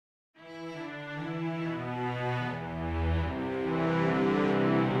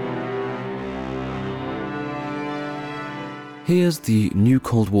Here's the New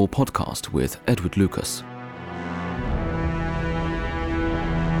Cold War podcast with Edward Lucas.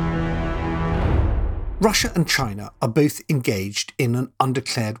 Russia and China are both engaged in an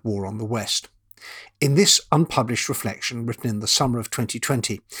undeclared war on the West. In this unpublished reflection written in the summer of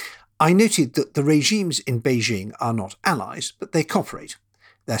 2020, I noted that the regimes in Beijing are not allies, but they cooperate.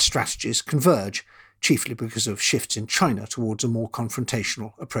 Their strategies converge, chiefly because of shifts in China towards a more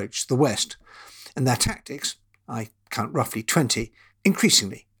confrontational approach to the West, and their tactics, I count roughly 20,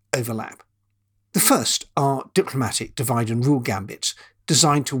 increasingly overlap. The first are diplomatic divide-and-rule gambits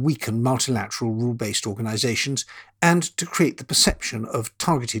designed to weaken multilateral rule-based organisations and to create the perception of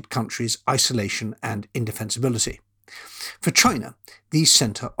targeted countries' isolation and indefensibility. For China, these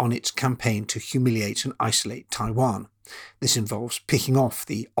centre on its campaign to humiliate and isolate Taiwan. This involves picking off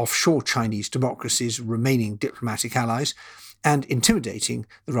the offshore Chinese democracy's remaining diplomatic allies and intimidating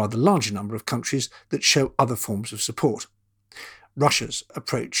the rather larger number of countries that show other forms of support. Russia's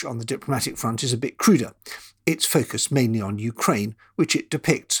approach on the diplomatic front is a bit cruder. It's focused mainly on Ukraine, which it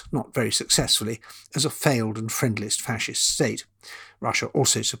depicts, not very successfully, as a failed and friendless fascist state. Russia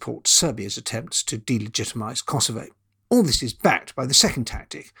also supports Serbia's attempts to delegitimise Kosovo. All this is backed by the second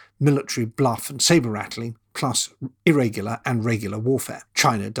tactic, military bluff and sabre-rattling, plus irregular and regular warfare.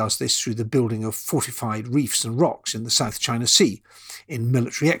 China does this through the building of fortified reefs and rocks in the South China Sea, in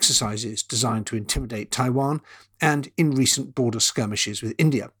military exercises designed to intimidate Taiwan, and in recent border skirmishes with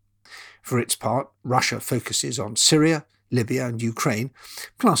India. For its part, Russia focuses on Syria, Libya and Ukraine,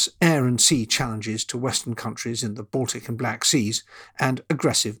 plus air and sea challenges to Western countries in the Baltic and Black Seas, and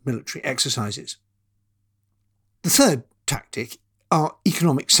aggressive military exercises. The third tactic are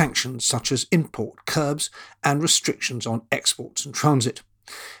economic sanctions such as import curbs and restrictions on exports and transit.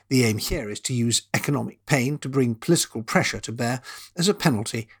 The aim here is to use economic pain to bring political pressure to bear as a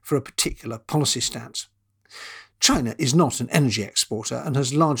penalty for a particular policy stance. China is not an energy exporter and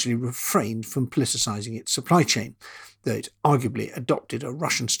has largely refrained from politicising its supply chain, though it arguably adopted a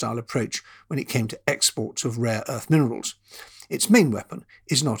Russian-style approach when it came to exports of rare earth minerals. Its main weapon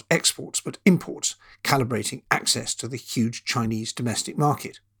is not exports but imports, calibrating access to the huge Chinese domestic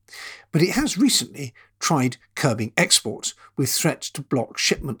market. But it has recently tried curbing exports with threats to block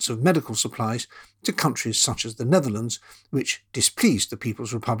shipments of medical supplies to countries such as the Netherlands, which displeased the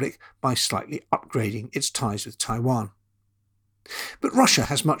People's Republic by slightly upgrading its ties with Taiwan. But Russia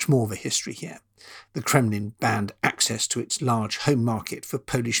has much more of a history here. The Kremlin banned access to its large home market for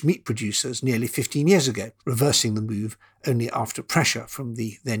Polish meat producers nearly 15 years ago, reversing the move only after pressure from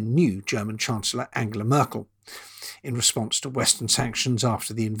the then new German Chancellor Angela Merkel. In response to Western sanctions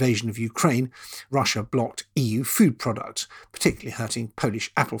after the invasion of Ukraine, Russia blocked EU food products, particularly hurting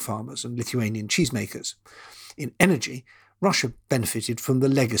Polish apple farmers and Lithuanian cheesemakers. In energy, Russia benefited from the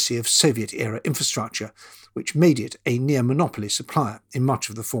legacy of Soviet-era infrastructure, which made it a near-monopoly supplier in much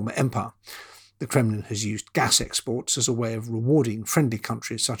of the former empire. The Kremlin has used gas exports as a way of rewarding friendly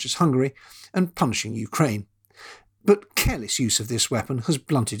countries such as Hungary and punishing Ukraine. But careless use of this weapon has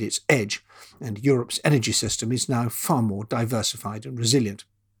blunted its edge, and Europe's energy system is now far more diversified and resilient.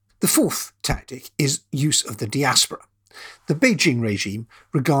 The fourth tactic is use of the diaspora. The Beijing regime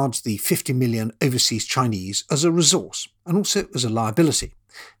regards the 50 million overseas Chinese as a resource and also as a liability.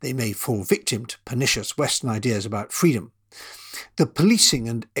 They may fall victim to pernicious Western ideas about freedom. The policing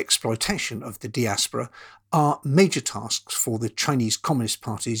and exploitation of the diaspora are major tasks for the Chinese Communist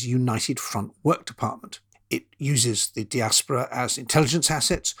Party's United Front Work Department. It uses the diaspora as intelligence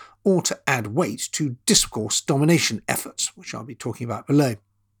assets or to add weight to discourse domination efforts, which I'll be talking about below.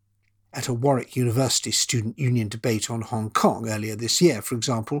 At a Warwick University student union debate on Hong Kong earlier this year, for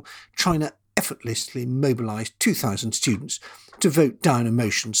example, China effortlessly mobilised 2,000 students to vote down a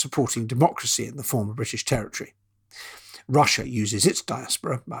motion supporting democracy in the former British territory. Russia uses its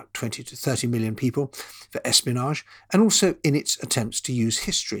diaspora, about 20 to 30 million people, for espionage, and also in its attempts to use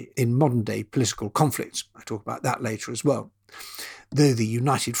history in modern-day political conflicts. I talk about that later as well. Though the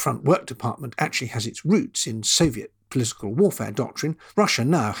United Front Work Department actually has its roots in Soviet political warfare doctrine, Russia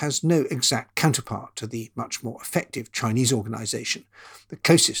now has no exact counterpart to the much more effective Chinese organisation. The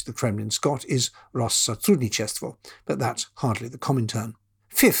closest the Kremlin's got is Россотрудничество, but that's hardly the Comintern.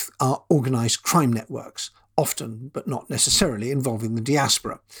 Fifth are organised crime networks, often but not necessarily involving the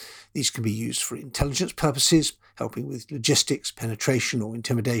diaspora. These can be used for intelligence purposes, helping with logistics, penetration or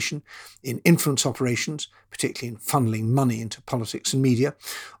intimidation, in influence operations, particularly in funneling money into politics and media,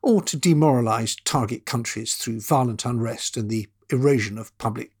 or to demoralise target countries through violent unrest and the erosion of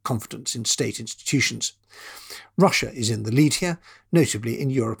public confidence in state institutions. Russia is in the lead here, notably in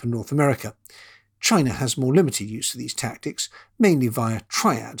Europe and North America. China has more limited use of these tactics, mainly via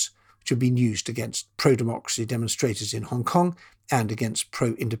triads, which have been used against pro-democracy demonstrators in Hong Kong and against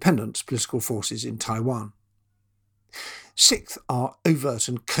pro-independence political forces in Taiwan. Sixth are overt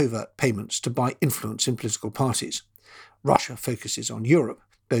and covert payments to buy influence in political parties. Russia focuses on Europe,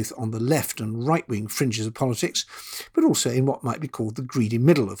 both on the left and right-wing fringes of politics, but also in what might be called the greedy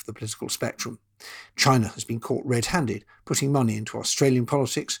middle of the political spectrum. China has been caught red-handed, putting money into Australian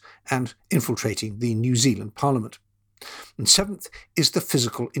politics and infiltrating the New Zealand Parliament. And seventh is the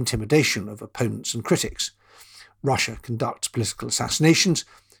physical intimidation of opponents and critics. Russia conducts political assassinations,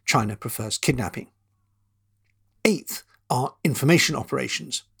 China prefers kidnapping. Eighth are information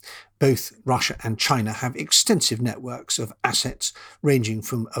operations. Both Russia and China have extensive networks of assets ranging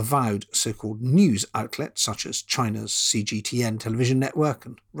from avowed so-called news outlets such as China's CGTN television network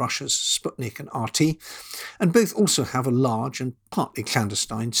and Russia's Sputnik and RT, and both also have a large and partly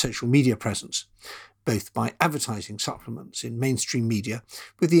clandestine social media presence, both by advertising supplements in mainstream media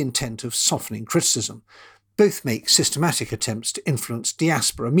with the intent of softening criticism. Both make systematic attempts to influence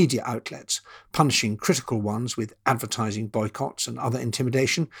diaspora media outlets, punishing critical ones with advertising boycotts and other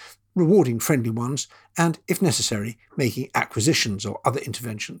intimidation, rewarding friendly ones, and, if necessary, making acquisitions or other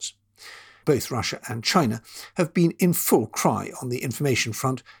interventions. Both Russia and China have been in full cry on the information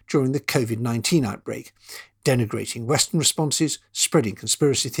front during the COVID-19 outbreak, denigrating Western responses, spreading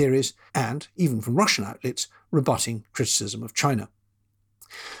conspiracy theories, and, even from Russian outlets, rebutting criticism of China.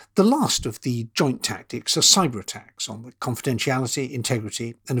 The last of the joint tactics are cyber attacks on the confidentiality,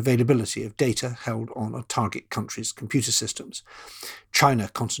 integrity, and availability of data held on a target country's computer systems. China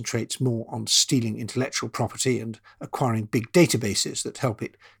concentrates more on stealing intellectual property and acquiring big databases that help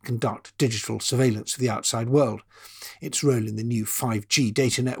it conduct digital surveillance of the outside world. Its role in the new 5G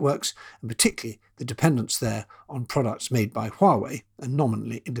data networks, and particularly the dependence there on products made by Huawei, a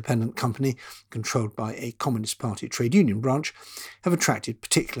nominally independent company controlled by a Communist Party trade union branch, have attracted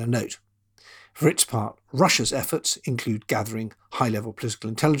particular note. For its part, Russia's efforts include gathering high-level political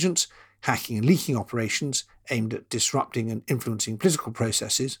intelligence, hacking and leaking operations aimed at disrupting and influencing political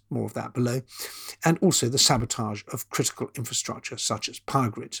processes, more of that below, and also the sabotage of critical infrastructure such as power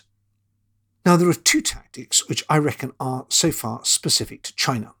grids. Now, there are two tactics which I reckon are so far specific to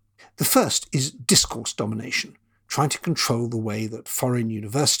China. The first is discourse domination, trying to control the way that foreign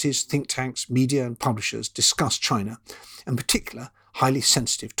universities, think tanks, media and publishers discuss China, in particular highly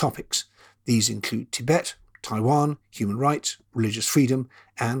sensitive topics. These include Tibet, Taiwan, human rights, religious freedom,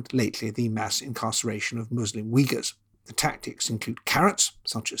 and lately the mass incarceration of Muslim Uyghurs. The tactics include carrots,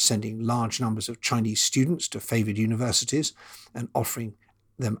 such as sending large numbers of Chinese students to favoured universities and offering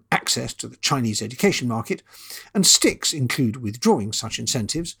them access to the Chinese education market, and sticks include withdrawing such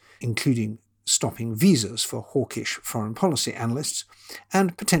incentives, including stopping visas for hawkish foreign policy analysts,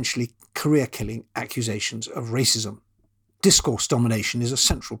 and potentially career-killing accusations of racism. Discourse domination is a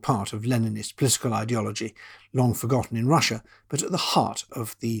central part of Leninist political ideology, long forgotten in Russia, but at the heart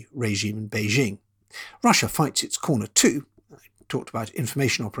of the regime in Beijing. Russia fights its corner too. I talked about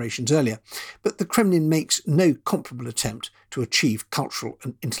information operations earlier, but the Kremlin makes no comparable attempt to achieve cultural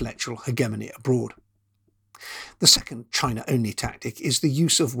and intellectual hegemony abroad. The second China-only tactic is the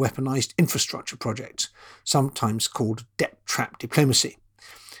use of weaponized infrastructure projects, sometimes called debt trap diplomacy.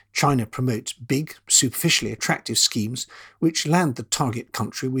 China promotes big, superficially attractive schemes which land the target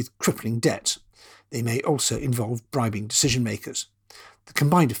country with crippling debts. They may also involve bribing decision-makers. The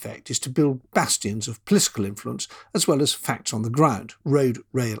combined effect is to build bastions of political influence as well as facts on the ground, road,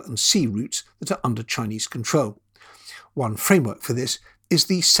 rail and sea routes that are under Chinese control. One framework for this is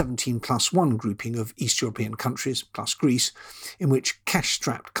the 17+1 grouping of East European countries, plus Greece, in which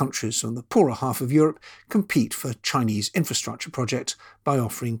cash-strapped countries from the poorer half of Europe compete for Chinese infrastructure projects by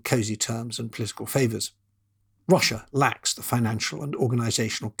offering cosy terms and political favours. Russia lacks the financial and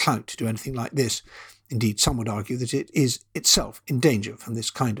organisational clout to do anything like this. Indeed, some would argue that it is itself in danger from this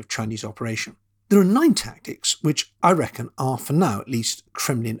kind of Chinese operation. There are 9 tactics which I reckon are, for now at least,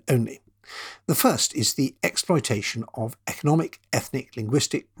 Kremlin only. The first is the exploitation of economic, ethnic,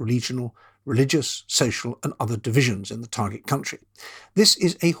 linguistic, regional, religious, social and other divisions in the target country. This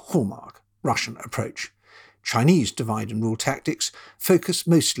is a hallmark Russian approach. Chinese divide and rule tactics focus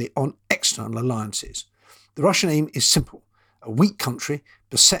mostly on external alliances. The Russian aim is simple. A weak country,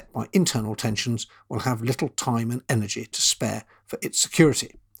 beset by internal tensions, will have little time and energy to spare for its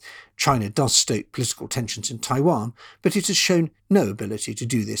security. China does stoke political tensions in Taiwan, but it has shown no ability to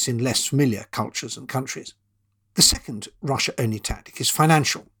do this in less familiar cultures and countries. The second Russia-only tactic is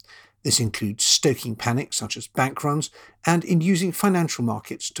financial. This includes stoking panic such as bank runs and in using financial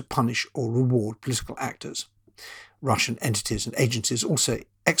markets to punish or reward political actors. Russian entities and agencies also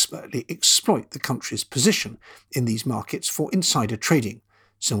expertly exploit the country's position in these markets for insider trading,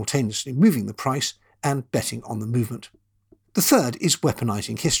 simultaneously moving the price and betting on the movement. The third is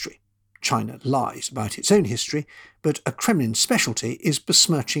weaponizing history. China lies about its own history, but a Kremlin specialty is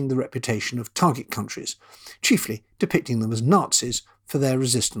besmirching the reputation of target countries, chiefly depicting them as Nazis for their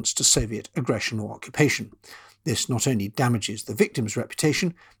resistance to Soviet aggression or occupation. This not only damages the victim's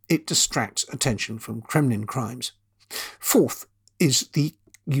reputation, it distracts attention from Kremlin crimes. Fourth is the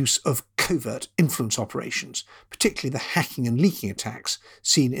use of covert influence operations, particularly the hacking and leaking attacks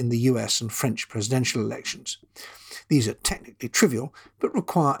seen in the US and French presidential elections. These are technically trivial, but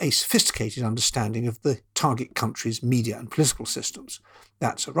require a sophisticated understanding of the target country's media and political systems.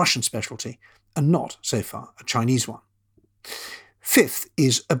 That's a Russian specialty, and not, so far, a Chinese one. Fifth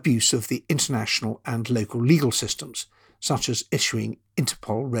is abuse of the international and local legal systems, such as issuing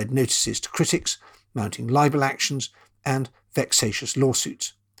Interpol red notices to critics, mounting libel actions, and vexatious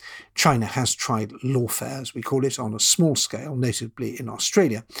lawsuits. China has tried lawfare, as we call it, on a small scale, notably in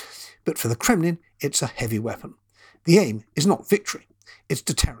Australia, but for the Kremlin, it's a heavy weapon. The aim is not victory, it's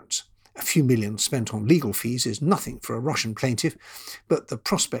deterrence. A few million spent on legal fees is nothing for a Russian plaintiff, but the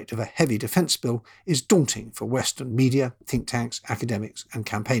prospect of a heavy defence bill is daunting for Western media, think tanks, academics and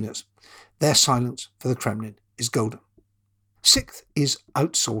campaigners. Their silence for the Kremlin is golden. Sixth is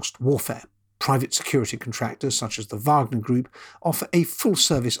outsourced warfare. Private security contractors such as the Wagner Group offer a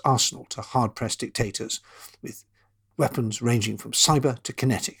full-service arsenal to hard-pressed dictators, with weapons ranging from cyber to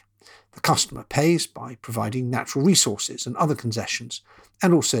kinetic. The customer pays by providing natural resources and other concessions,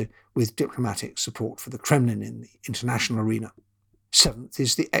 and also with diplomatic support for the Kremlin in the international arena. Seventh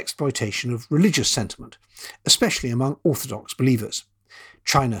is the exploitation of religious sentiment, especially among Orthodox believers.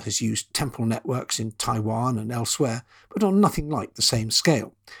 China has used temple networks in Taiwan and elsewhere, but on nothing like the same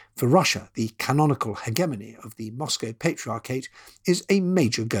scale. For Russia, the canonical hegemony of the Moscow Patriarchate is a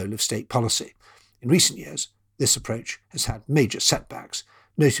major goal of state policy. In recent years, this approach has had major setbacks,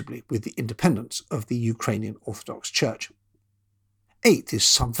 notably with the independence of the Ukrainian Orthodox Church. Eighth is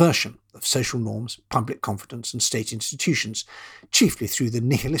subversion of social norms, public confidence and state institutions, chiefly through the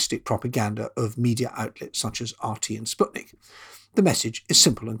nihilistic propaganda of media outlets such as RT and Sputnik. The message is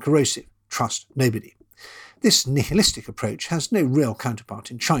simple and corrosive: trust nobody. This nihilistic approach has no real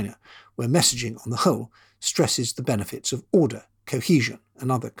counterpart in China, where messaging on the whole stresses the benefits of order, cohesion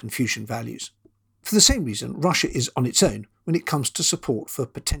and other Confucian values. For the same reason, Russia is on its own when it comes to support for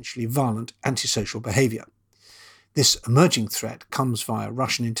potentially violent antisocial behaviour. This emerging threat comes via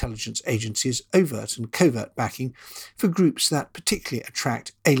Russian intelligence agencies' overt and covert backing for groups that particularly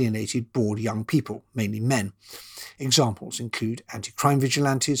attract alienated, bored young people, mainly men. Examples include anti-crime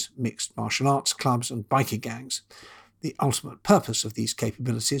vigilantes, mixed martial arts clubs and biker gangs. The ultimate purpose of these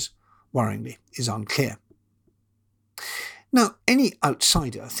capabilities, worryingly, is unclear. Now, any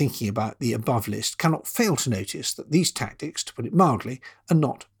outsider thinking about the above list cannot fail to notice that these tactics, to put it mildly, are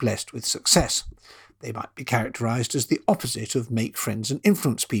not blessed with success. They might be characterised as the opposite of make friends and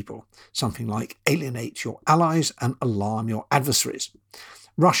influence people, something like alienate your allies and alarm your adversaries.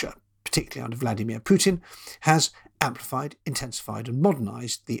 Russia, particularly under Vladimir Putin, has amplified, intensified and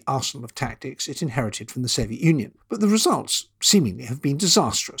modernised the arsenal of tactics it inherited from the Soviet Union. But the results seemingly have been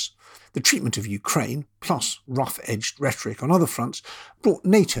disastrous. The treatment of Ukraine, plus rough-edged rhetoric on other fronts, brought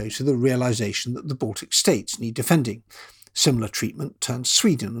NATO to the realisation that the Baltic states need defending. Similar treatment turned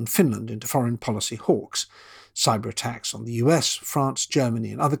Sweden and Finland into foreign policy hawks. Cyber attacks on the US, France,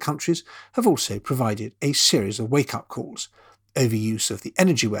 Germany and other countries have also provided a series of wake-up calls. Overuse of the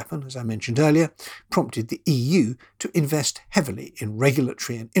energy weapon, as I mentioned earlier, prompted the EU to invest heavily in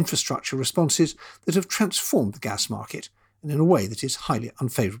regulatory and infrastructure responses that have transformed the gas market, and in a way that is highly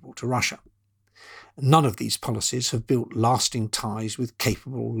unfavourable to Russia. None of these policies have built lasting ties with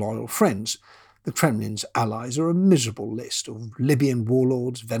capable, loyal friends. The Kremlin's allies are a miserable list of Libyan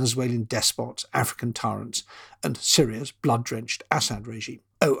warlords, Venezuelan despots, African tyrants, and Syria's blood-drenched Assad regime.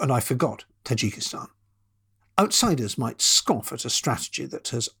 Oh, and I forgot Tajikistan. Outsiders might scoff at a strategy that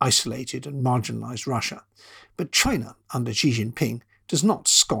has isolated and marginalised Russia, but China, under Xi Jinping, does not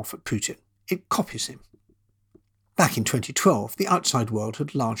scoff at Putin. It copies him. Back in 2012, the outside world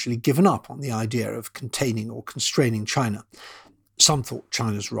had largely given up on the idea of containing or constraining China. Some thought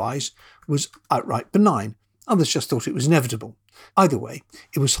China's rise was outright benign, others just thought it was inevitable. Either way,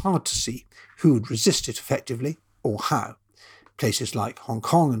 it was hard to see who would resist it effectively or how. Places like Hong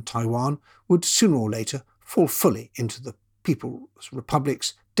Kong and Taiwan would sooner or later fall fully into the People's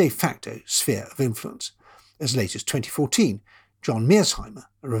Republic's de facto sphere of influence. As late as 2014, John Mearsheimer,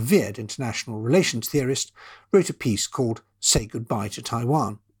 a revered international relations theorist, wrote a piece called Say Goodbye to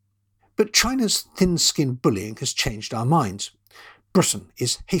Taiwan. But China's thin-skinned bullying has changed our minds. Britain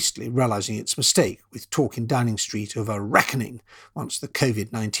is hastily realising its mistake with talk in Downing Street of a reckoning once the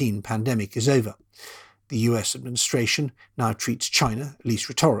COVID-19 pandemic is over. The US administration now treats China, at least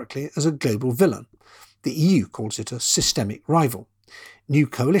rhetorically, as a global villain. The EU calls it a systemic rival. New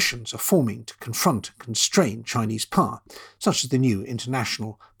coalitions are forming to confront and constrain Chinese power, such as the new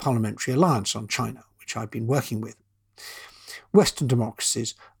International Parliamentary Alliance on China, which I've been working with. Western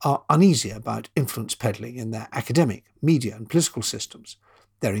democracies are uneasy about influence peddling in their academic, media and political systems.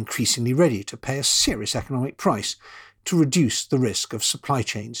 They're increasingly ready to pay a serious economic price to reduce the risk of supply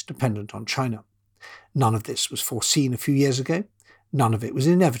chains dependent on China. None of this was foreseen a few years ago. None of it was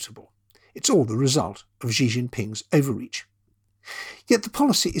inevitable. It's all the result of Xi Jinping's overreach. Yet the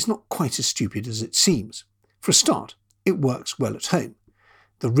policy is not quite as stupid as it seems. For a start, it works well at home.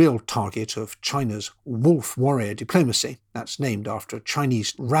 The real target of China's wolf warrior diplomacy, that's named after a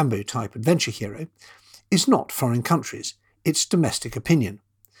Chinese Rambo-type adventure hero, is not foreign countries, it's domestic opinion.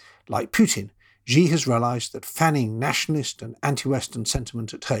 Like Putin, Xi has realised that fanning nationalist and anti-Western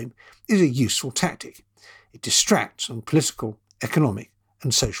sentiment at home is a useful tactic. It distracts from political, economic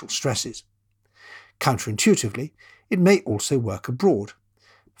and social stresses. Counterintuitively, it may also work abroad.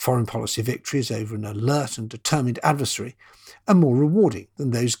 Foreign policy victories over an alert and determined adversary are more rewarding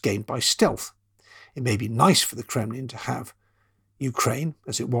than those gained by stealth. It may be nice for the Kremlin to have Ukraine,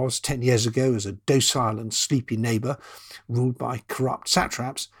 as it was 10 years ago, as a docile and sleepy neighbour ruled by corrupt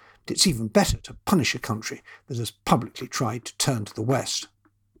satraps, but it's even better to punish a country that has publicly tried to turn to the West.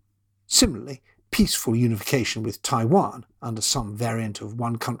 Similarly, peaceful unification with Taiwan under some variant of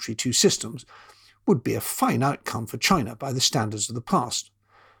one country, two systems would be a fine outcome for China by the standards of the past.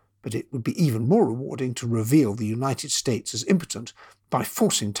 But it would be even more rewarding to reveal the United States as impotent by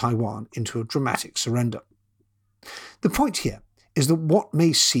forcing Taiwan into a dramatic surrender. The point here is that what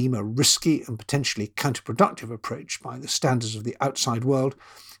may seem a risky and potentially counterproductive approach by the standards of the outside world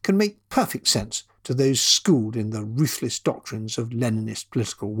can make perfect sense to those schooled in the ruthless doctrines of Leninist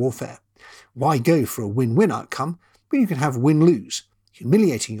political warfare. Why go for a win-win outcome when you can have win-lose,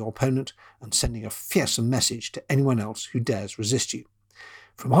 humiliating your opponent and sending a fearsome message to anyone else who dares resist you?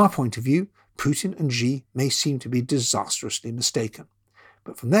 From our point of view, Putin and Xi may seem to be disastrously mistaken,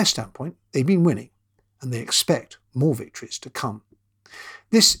 but from their standpoint, they've been winning, and they expect more victories to come.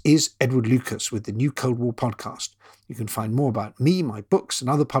 This is Edward Lucas with the New Cold War podcast. You can find more about me, my books and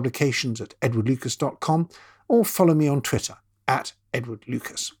other publications at edwardlucas.com, or follow me on Twitter at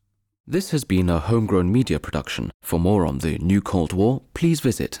edwardlucas. This has been a homegrown media production. For more on the New Cold War, please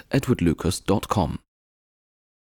visit edwardlucas.com.